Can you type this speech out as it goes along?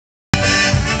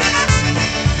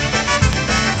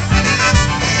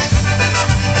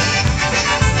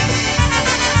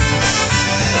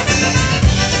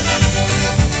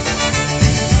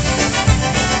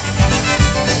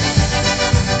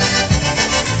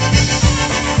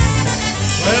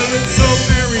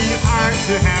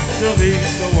to leave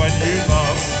the one you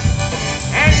love,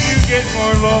 and you get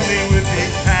more lonely with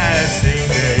each passing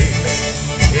day.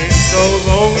 It's so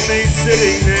lonely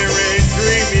sitting there and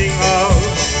dreaming of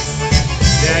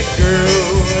that girl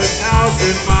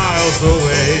 1,000 miles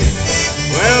away.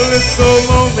 Well, it's so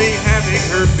lonely having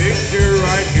her picture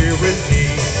right here with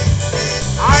me.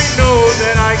 I know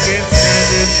that I can't stand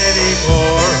it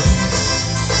anymore.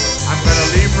 I'm gonna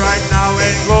leave right now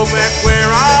and go back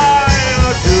where I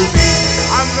ought to be.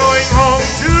 I'm going home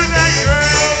to that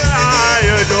girl that I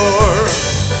adore.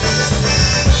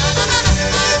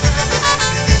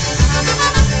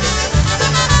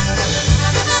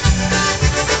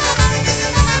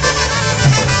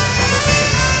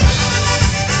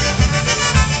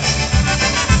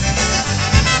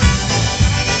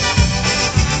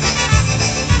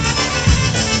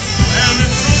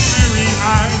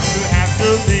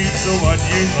 The one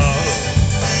you love,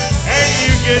 and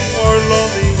you get more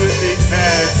lonely with each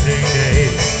passing day.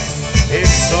 It's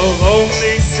so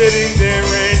lonely sitting there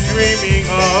and dreaming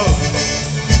of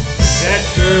that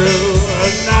girl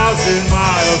 1,000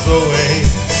 miles away.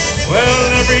 Well,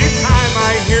 every time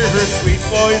I hear her sweet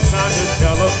voice on the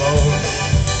telephone,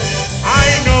 I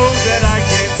know that I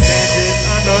can't stand it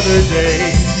another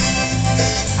day.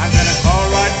 I'm gonna call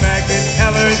right back and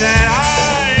tell her that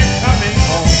I